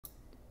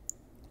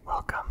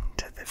Welcome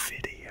to the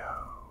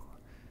video.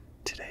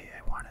 Today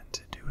I wanted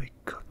to do a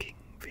cooking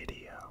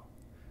video.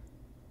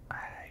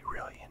 I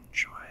really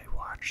enjoy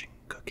watching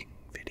cooking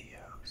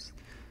videos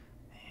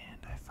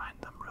and I find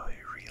them really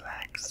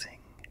relaxing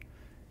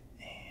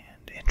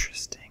and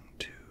interesting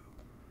to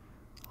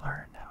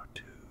learn how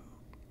to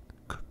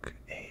cook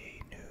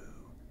a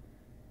new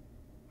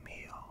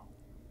meal.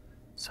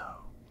 So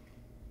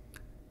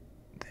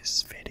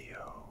this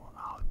video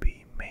I'll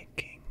be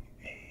making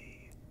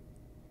a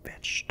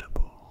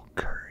vegetable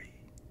curry,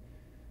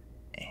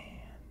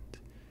 and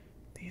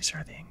these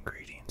are the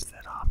ingredients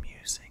that I'm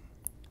using.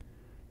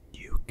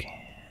 You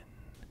can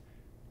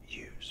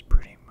use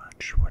pretty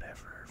much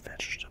whatever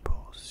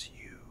vegetables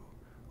you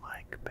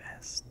like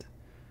best.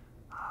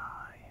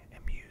 I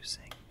am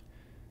using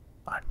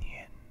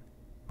onion,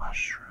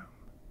 mushroom,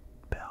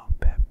 bell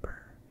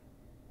pepper,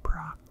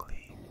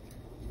 broccoli,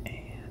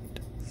 and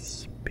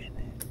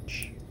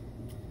spinach.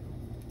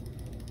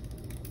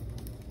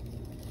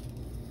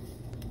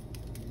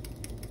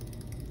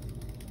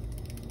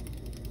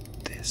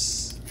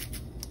 This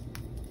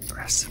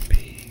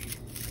recipe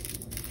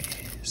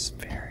is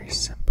very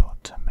simple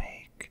to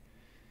make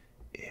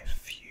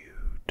if you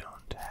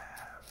don't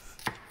have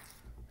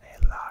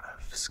a lot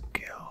of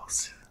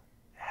skills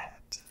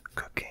at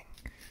cooking.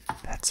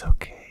 That's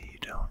okay, you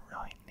don't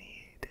really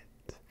need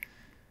it.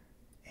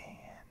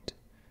 And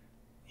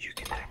you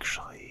can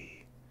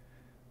actually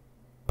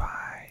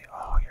buy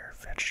all your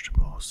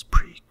vegetables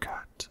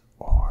pre-cut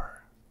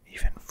or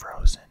even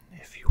frozen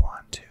if you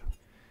want to,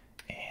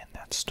 and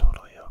that's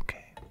totally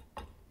okay.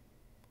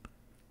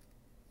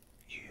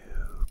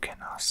 You can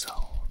also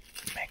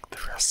make the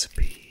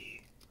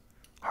recipe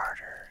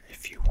harder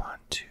if you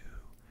want to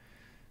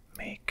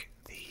make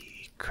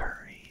the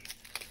curry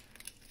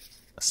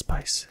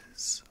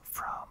spices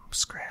from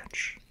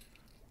scratch.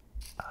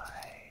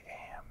 I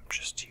am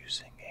just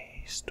using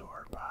a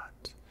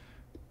store-bought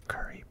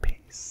curry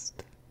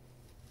paste.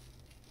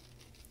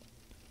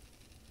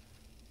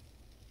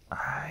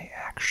 I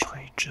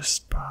actually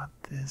just bought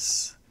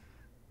this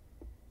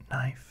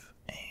knife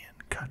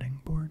and cutting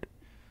board,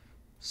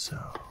 so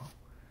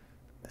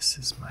this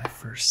is my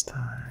first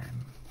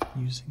time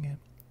using it.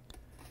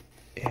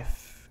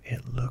 If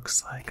it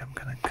looks like I'm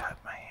gonna cut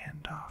my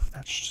hand off,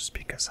 that's just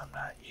because I'm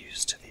not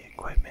used to the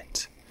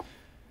equipment.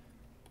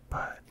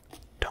 But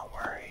don't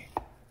worry,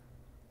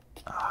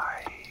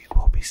 I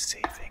will be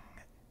saving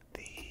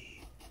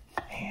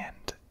the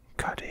hand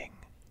cutting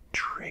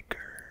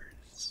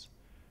triggers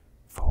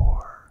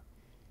for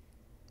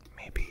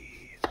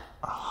maybe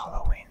a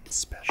Halloween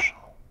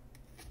special.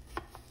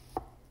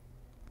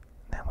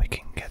 Then we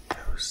can get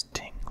those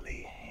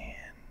tingly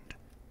hand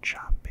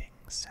chopping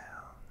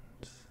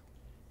sounds.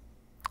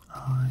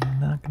 I'm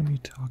not going to be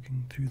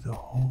talking through the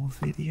whole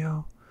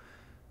video.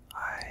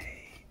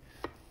 I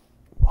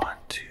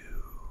want to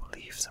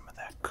leave some of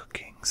that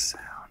cooking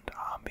sound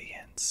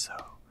ambient, so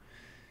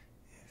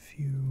if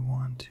you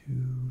want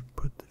to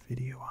put the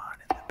video on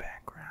in the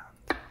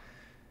background,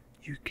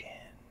 you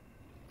can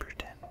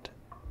pretend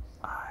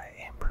I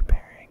am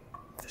preparing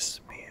this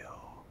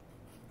meal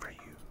for you.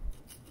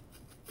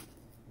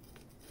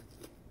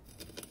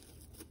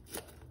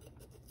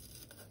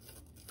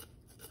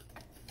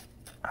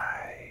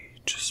 I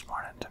just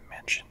wanted to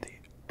mention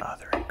the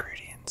other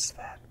ingredients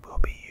that will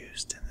be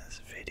used in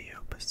this video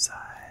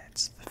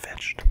besides the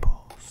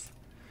vegetables.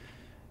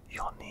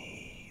 You'll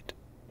need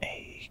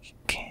a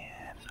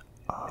can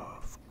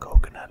of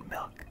coconut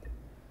milk.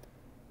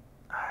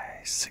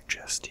 I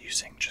suggest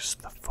using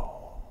just the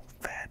full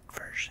fat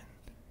version.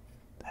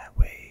 That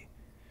way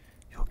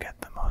you'll get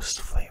the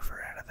most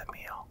flavor out of the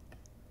meal.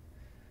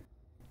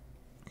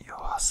 You'll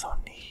also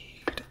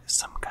need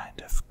some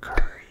kind of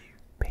curry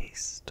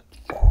paste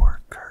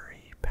or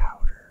curry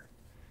powder,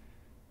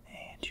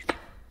 and you can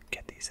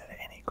get these at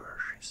any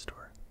grocery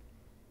store.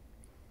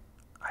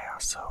 I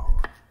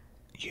also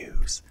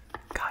use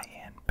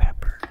cayenne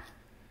pepper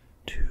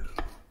to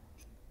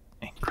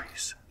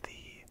increase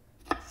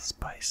the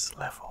spice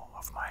level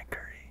of my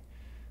curry.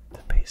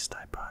 The paste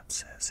I bought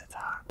says it's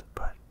hot,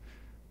 but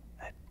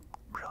it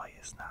really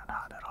is not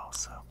hot at all.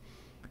 So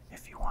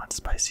if you want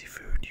spicy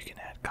food, you can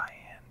add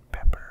cayenne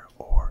pepper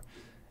or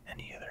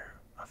any other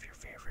of your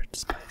favorite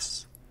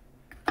spice.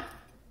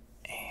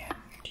 And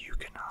you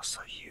can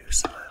also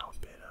use a little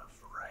bit of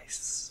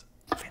rice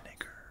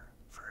vinegar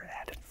for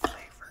added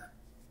flavor.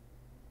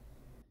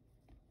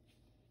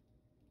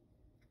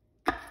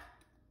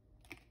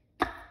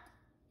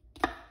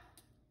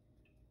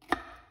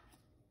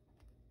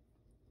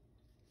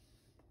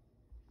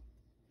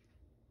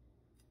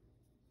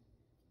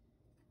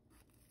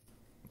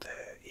 The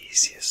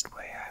easiest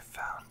way I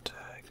found to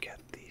get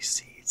the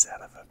seeds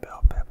out of a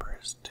bell pepper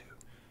is to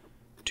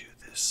do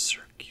this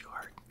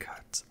circular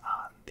cut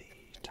on the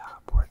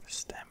top where the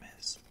stem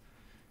is,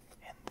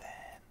 and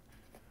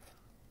then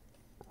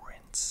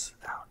rinse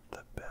out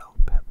the bell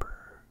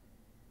pepper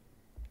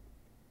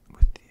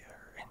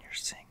in your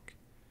sink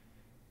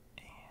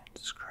and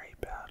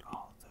scrape out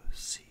all those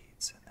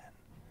seeds and then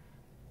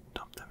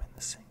dump them in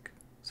the sink.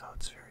 So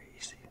it's very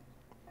easy.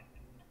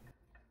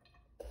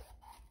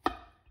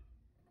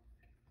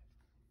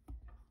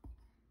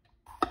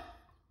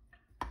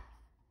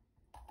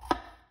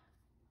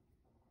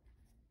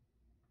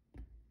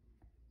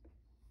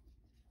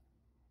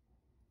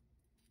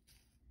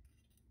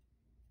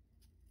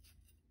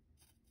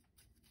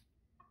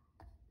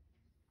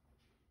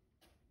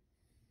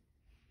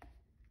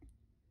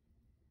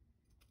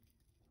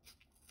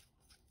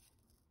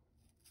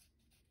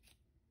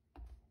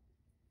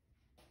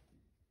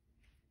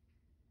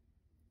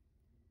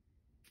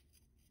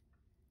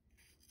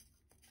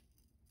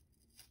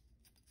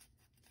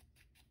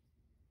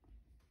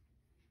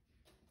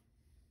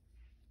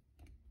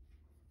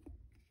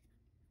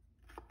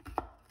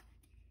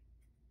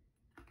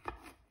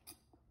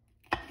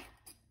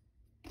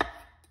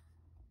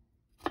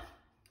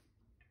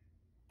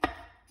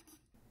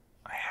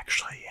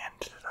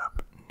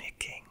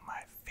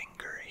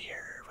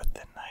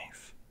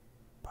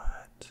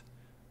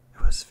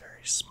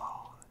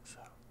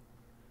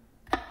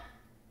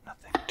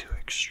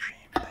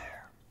 extreme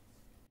there.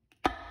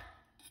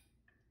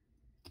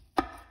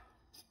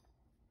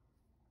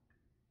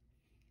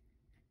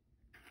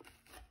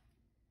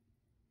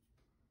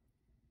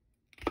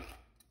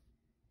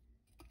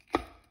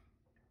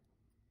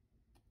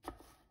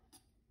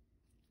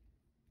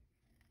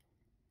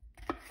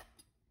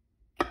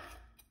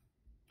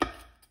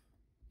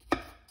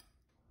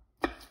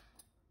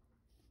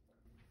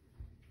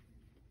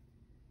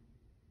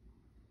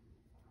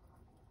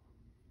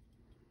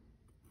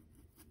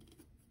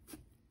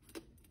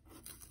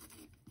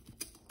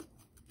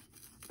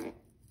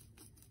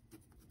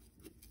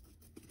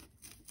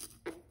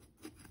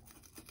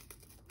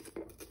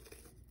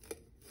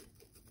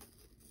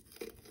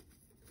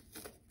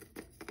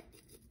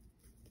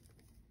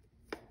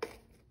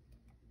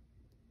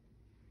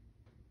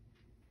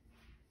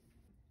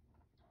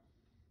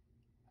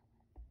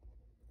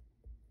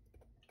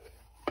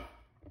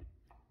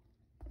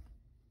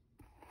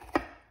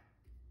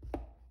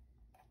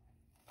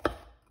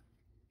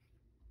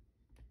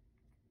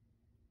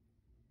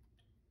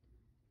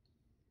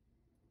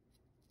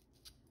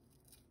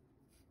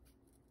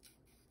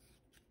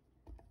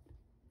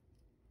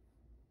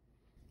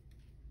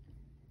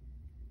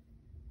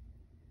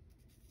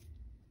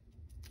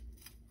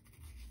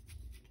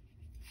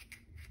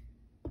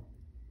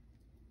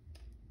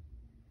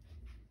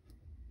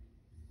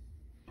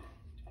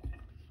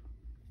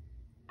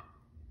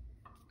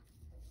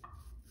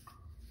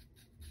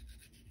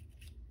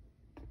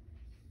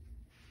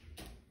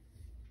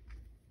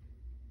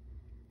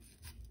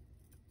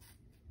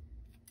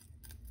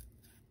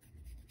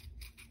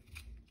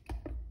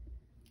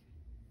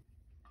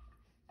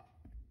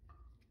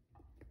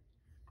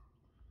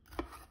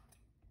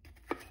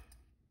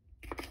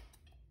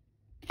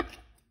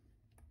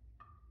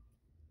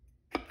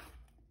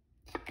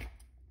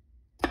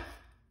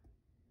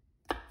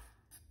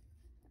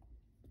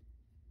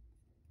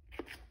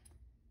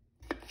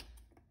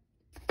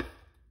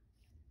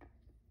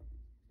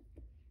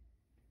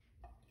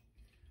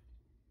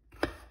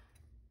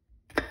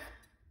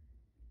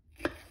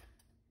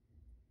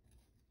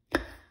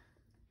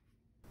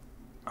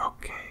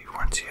 Okay,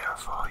 once you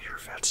have all your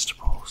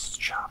vegetables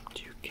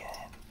chopped, you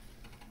can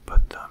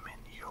put them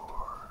in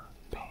your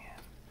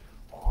pan.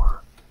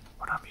 Or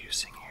what I'm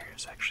using here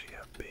is actually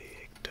a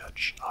big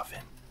Dutch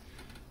oven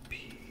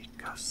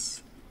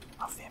because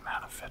of the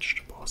amount of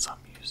vegetables I'm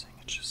using.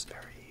 It's just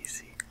very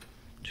easy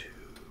to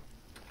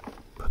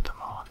put them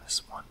all in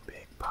this one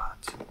big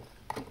pot.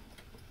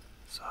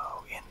 So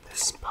in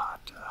this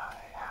pot I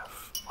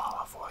have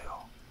olive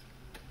oil,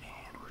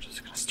 and we're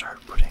just going to start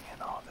putting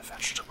in all the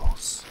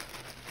vegetables.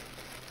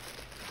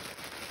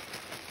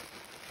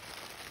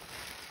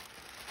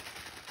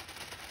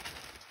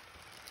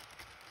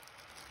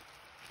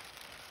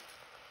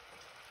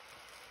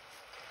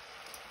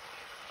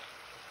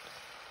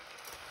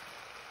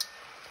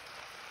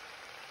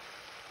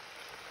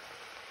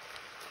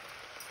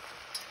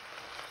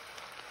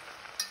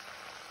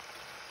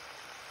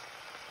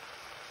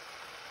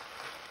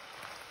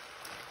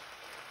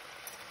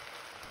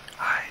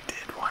 I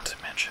did want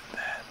to mention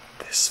that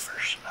this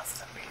version of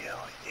the meal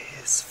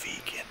is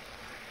vegan.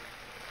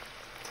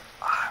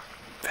 I'm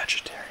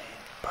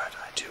vegetarian, but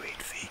I do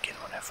eat vegan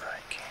whenever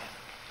I can.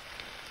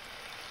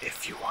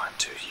 If you want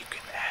to, you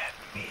can add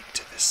meat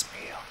to this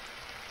meal.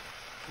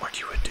 What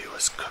you would do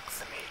is cook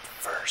the meat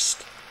first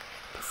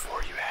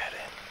before you add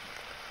in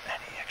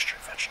any extra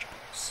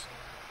vegetables.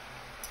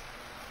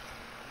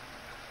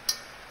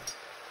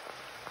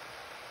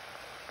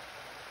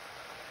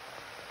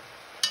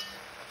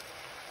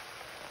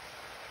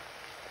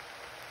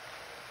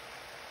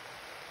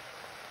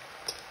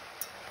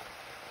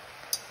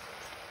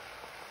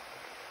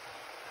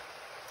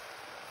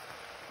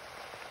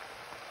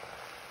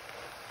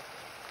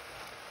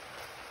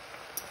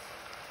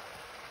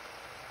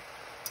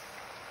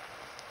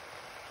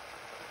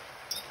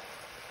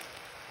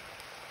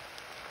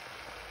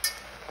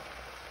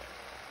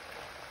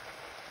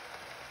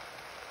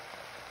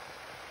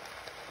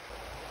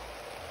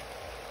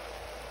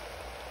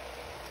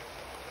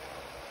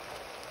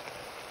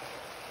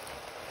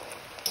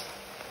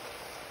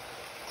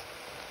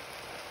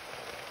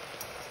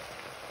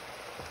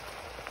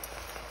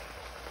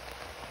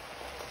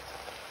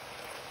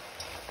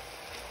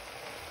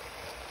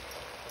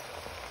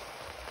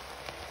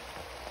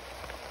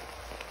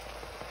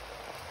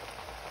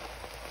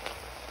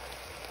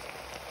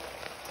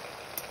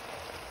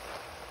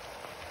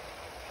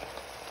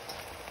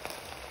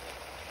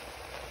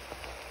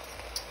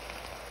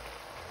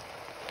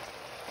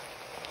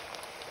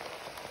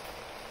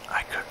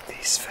 I cook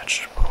these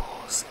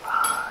vegetables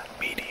on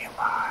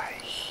medium-high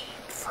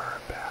heat for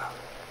about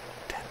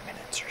 10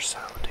 minutes or so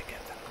to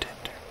get them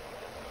tender.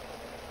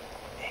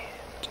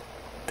 And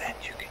then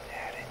you can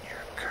add in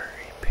your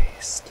curry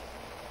paste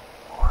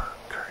or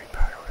curry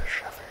powder,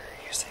 whichever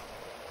you're using.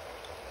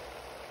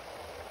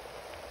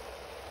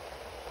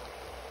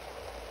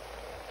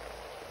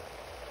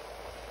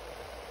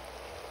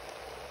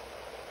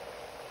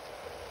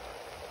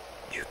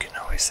 You can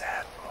always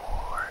add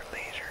more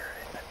later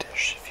in the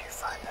dish if you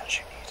find that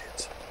you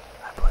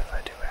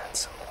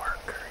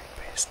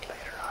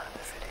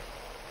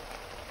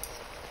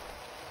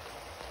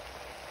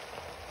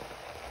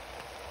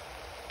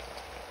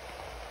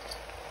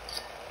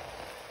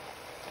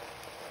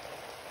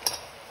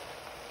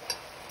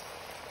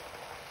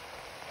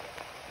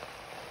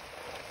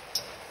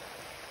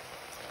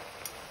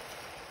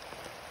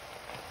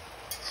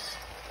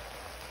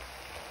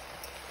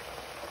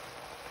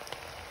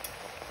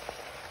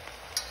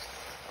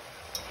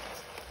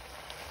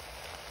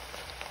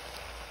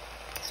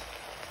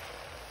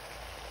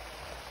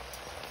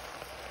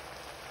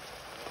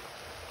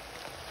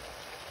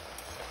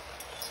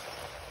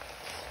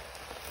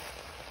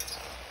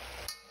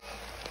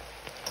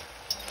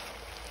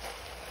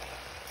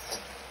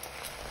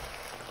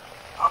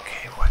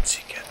Okay, once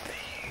you get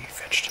the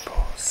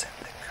vegetables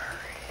and the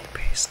curry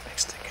paste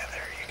mixed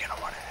together, you're going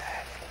to want to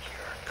add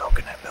your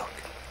coconut milk.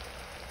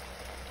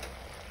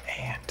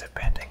 And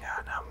depending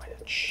on how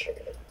much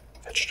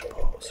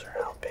vegetables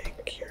or how big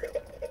your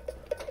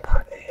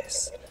pot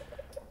is,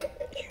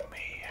 you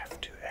may have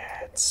to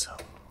add some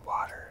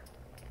water.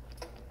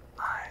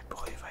 I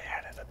believe I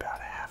added about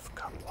a half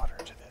cup water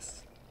to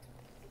this.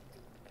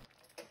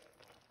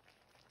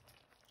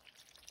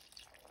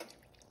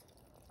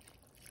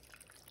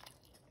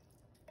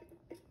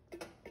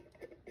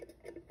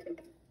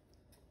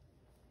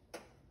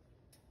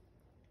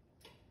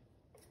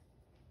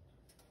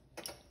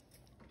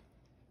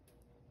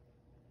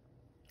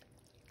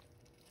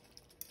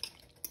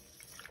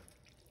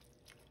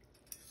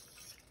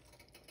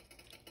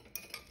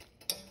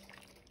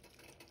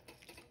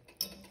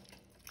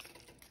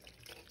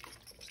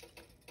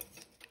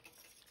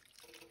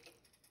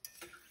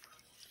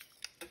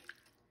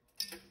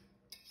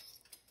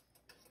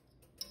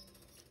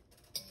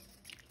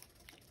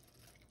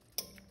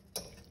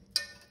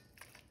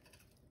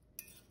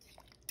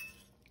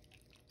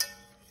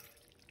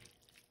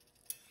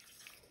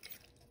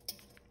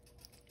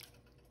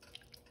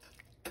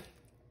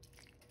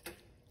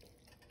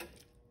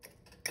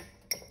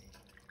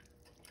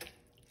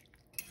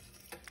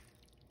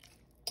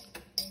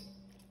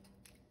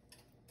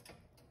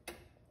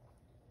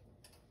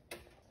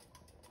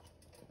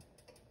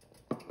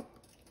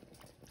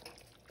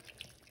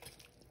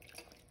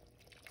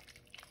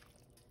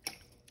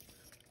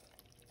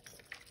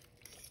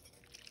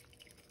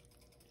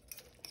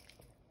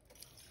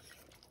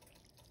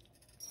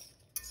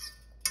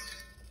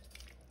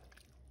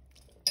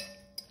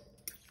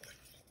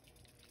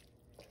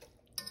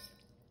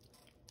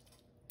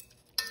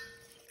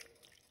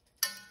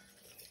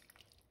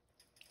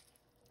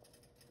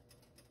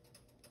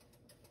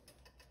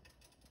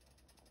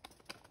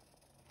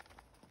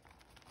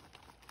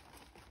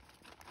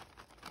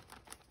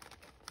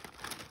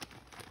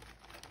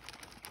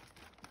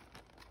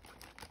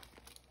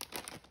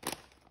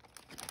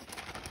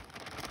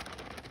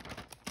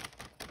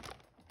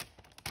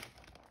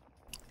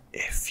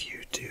 If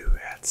you do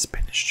add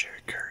spinach to your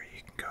curry,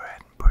 you can go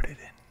ahead and put it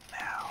in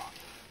now.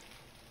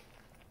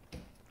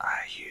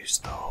 I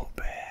used the whole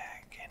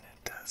bag and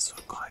it does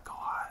look like a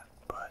lot,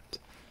 but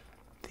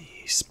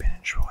the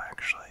spinach will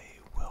actually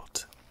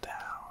wilt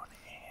down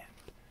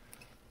and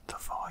the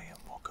volume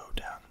will go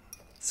down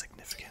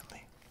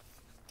significantly.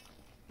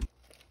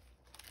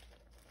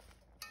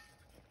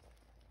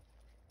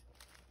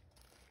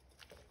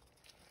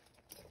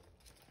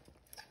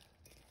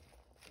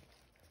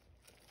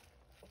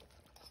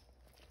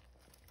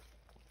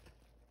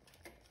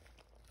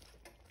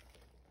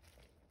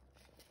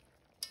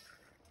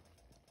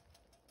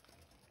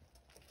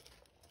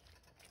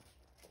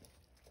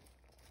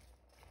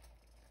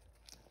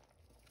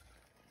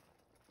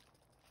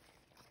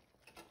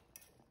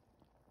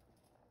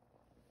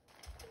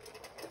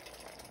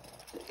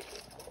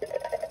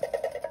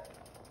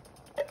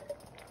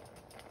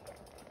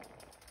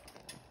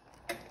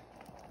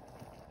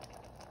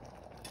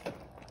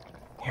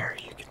 Here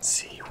you can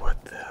see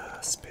what the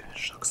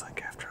spinach looks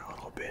like after a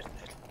little bit.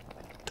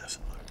 It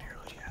doesn't look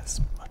nearly as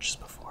much as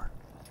before.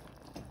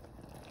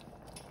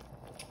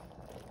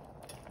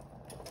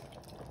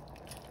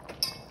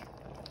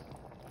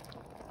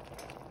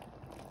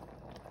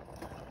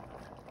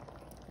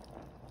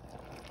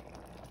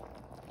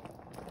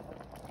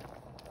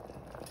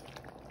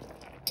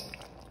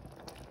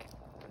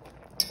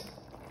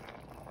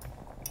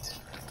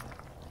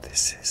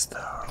 This is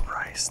the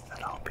rice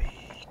that I'll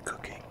be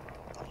cooking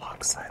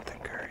alongside the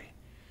curry.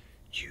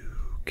 You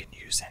can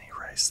use any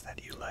rice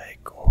that you like,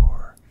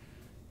 or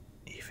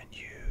even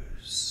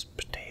use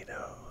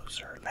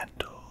potatoes or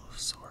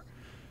lentils, or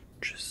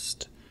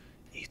just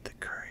eat the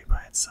curry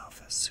by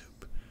itself as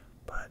soup.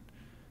 But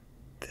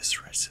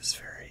this rice is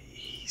very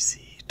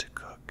easy to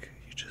cook.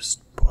 You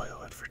just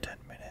boil it for 10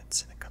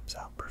 minutes and it comes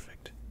out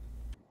perfect.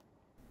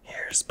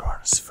 Here's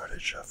bonus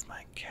footage of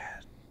my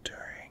cat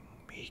during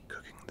me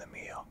cooking the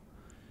meal.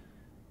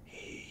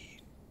 He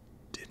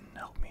didn't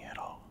help me at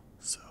all,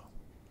 so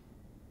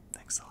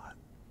thanks a lot.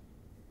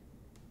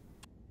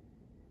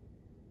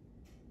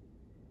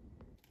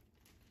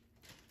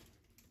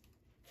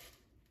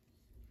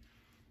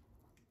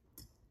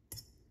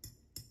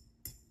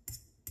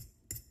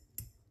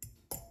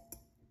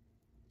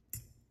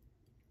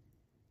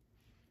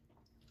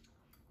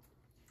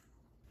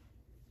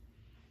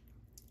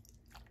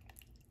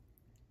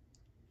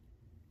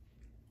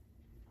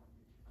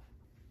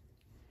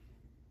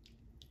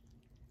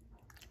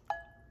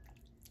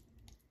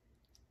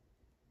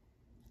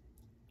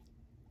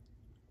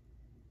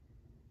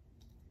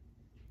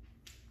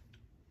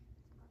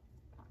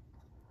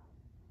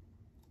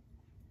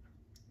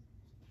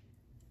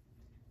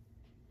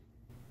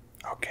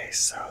 Okay,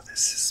 so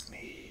this is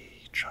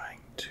me trying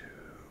to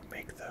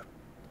make the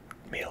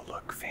meal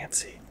look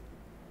fancy.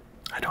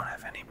 I don't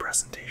have any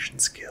presentation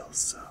skills,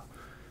 so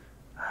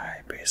I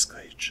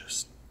basically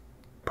just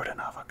put an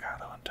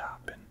avocado on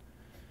top, and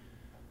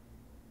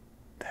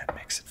that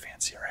makes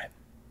fancy, right?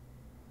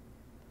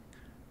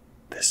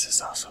 This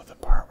is also the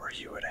part where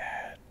you would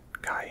add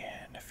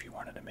cayenne if you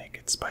wanted to make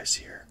it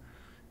spicier,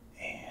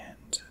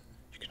 and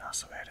you can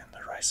also add in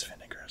the rice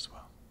vinegar as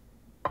well.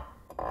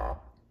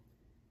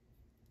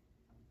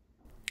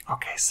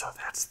 Okay, so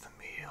that's the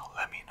meal.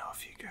 Let me know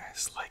if you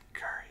guys like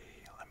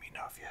curry. Let me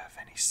know if you have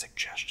any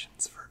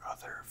suggestions for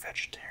other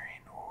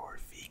vegetarian or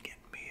vegan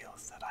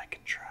meals that I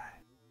can try.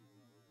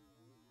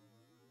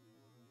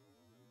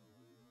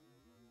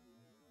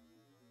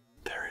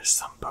 There is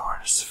some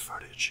bonus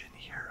footage in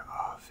here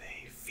of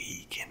a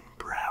vegan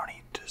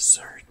brownie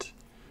dessert.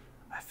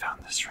 I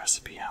found this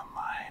recipe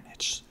online.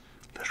 It's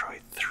literally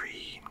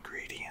 3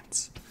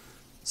 ingredients,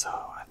 so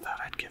I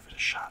thought I'd give it a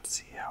shot,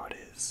 see how it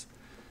is.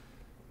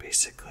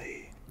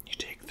 Basically, you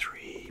take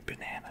 3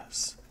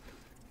 bananas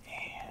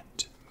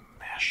and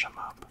mash them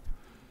up.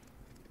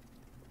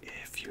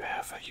 If you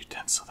have a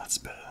utensil that's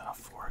better than a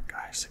fork,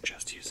 I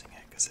suggest using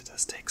it because it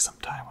does take some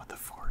time with a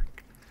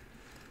fork.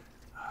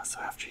 So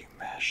after you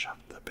mash up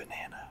the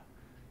banana,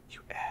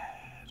 you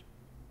add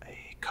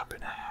a 1.5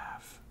 cups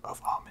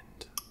of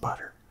almond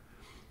butter,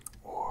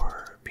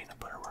 or peanut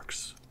butter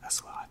works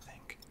as well, I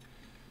think.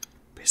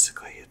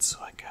 Basically, it's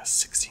like a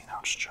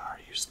 16-ounce jar.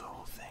 Use the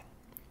whole thing.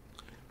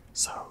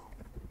 So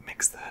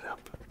mix that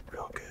up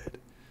real good,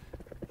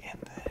 and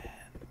then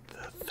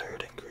the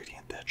third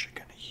ingredient that you're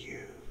going to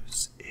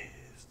use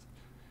is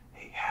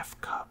a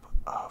 1/2 cup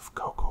of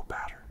cocoa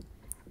powder.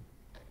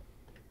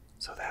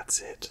 So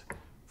that's it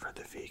for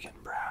the vegan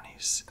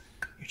brownies.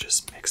 You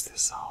just mix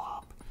this all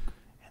up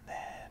and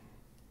then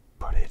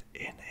put it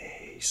in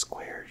a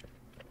square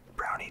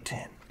brownie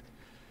tin,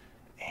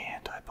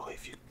 and I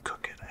believe you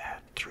cook it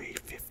at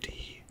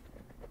 350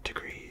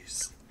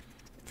 degrees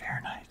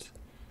Fahrenheit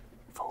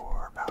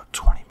for about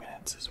 20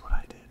 minutes is what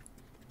I did.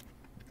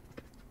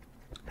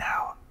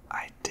 Now,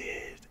 I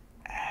did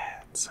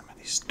add some of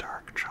these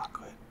dark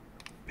chocolate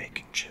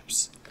baking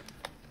chips,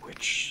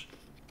 which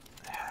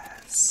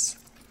has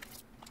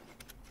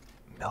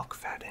milk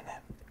fat in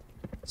it.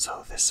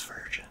 So this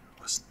version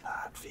was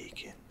not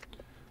vegan,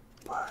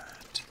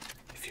 but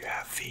if you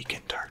have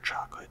vegan dark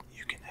chocolate,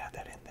 you can add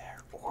that in there,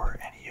 or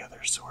any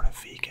other sort of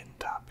vegan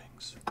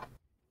toppings.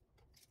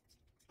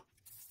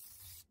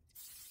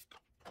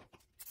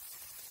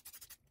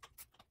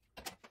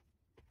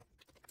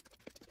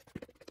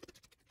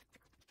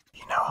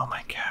 You know how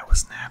my cat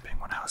was napping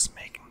when I was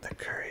making the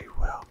curry?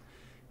 Well,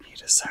 he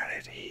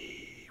decided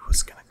he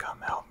was gonna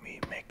come help me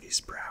make these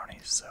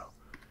brownies, so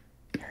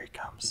here he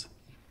comes.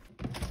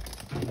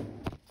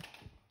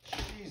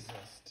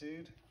 Jesus,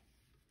 dude.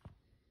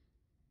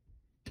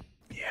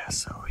 Yeah,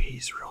 so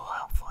he's real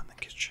helpful in the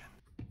kitchen.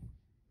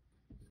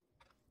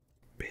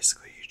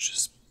 Basically, you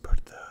just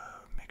put the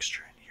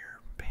mixture in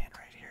your pan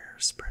right here,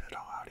 spread it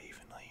all out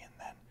evenly, and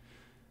then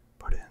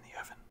put it in the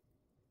oven.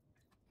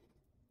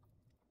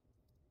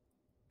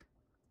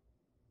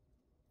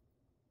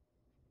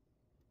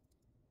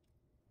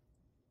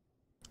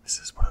 This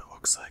is what it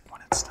looks like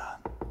when it's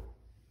done.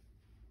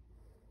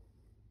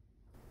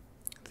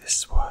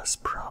 This was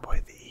probably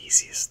the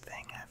easiest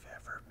thing I've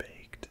ever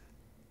baked,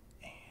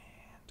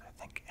 and I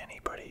think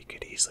anybody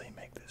could easily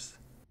make this.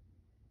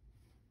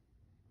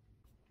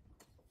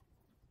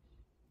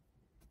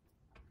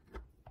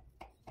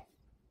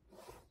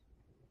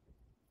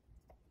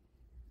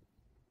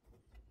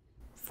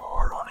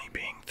 For only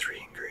being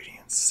 3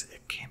 ingredients,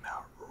 it came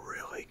out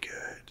really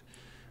good.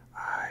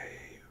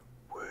 I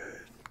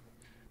would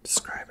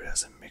describe it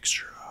as a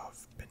mixture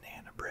of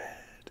banana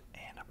bread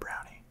and a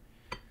brownie.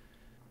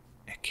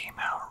 It came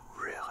out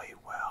really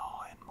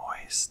well and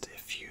moist.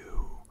 If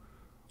you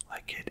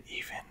like it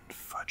even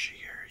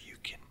fudgier, you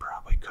can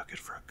probably cook it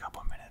for a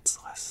couple minutes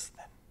less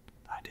than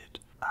I did.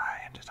 I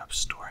ended up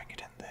storing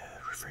it in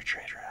the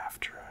refrigerator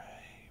after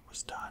I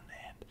was done,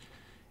 and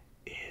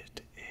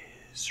it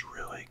is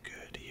really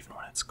good even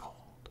when it's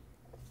cold.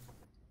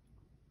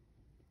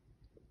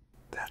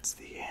 That's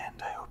the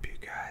end. I hope you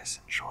guys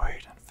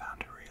enjoyed and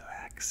found it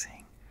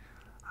relaxing.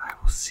 I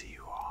will see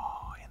you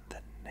all in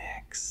the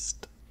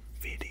next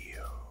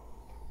video.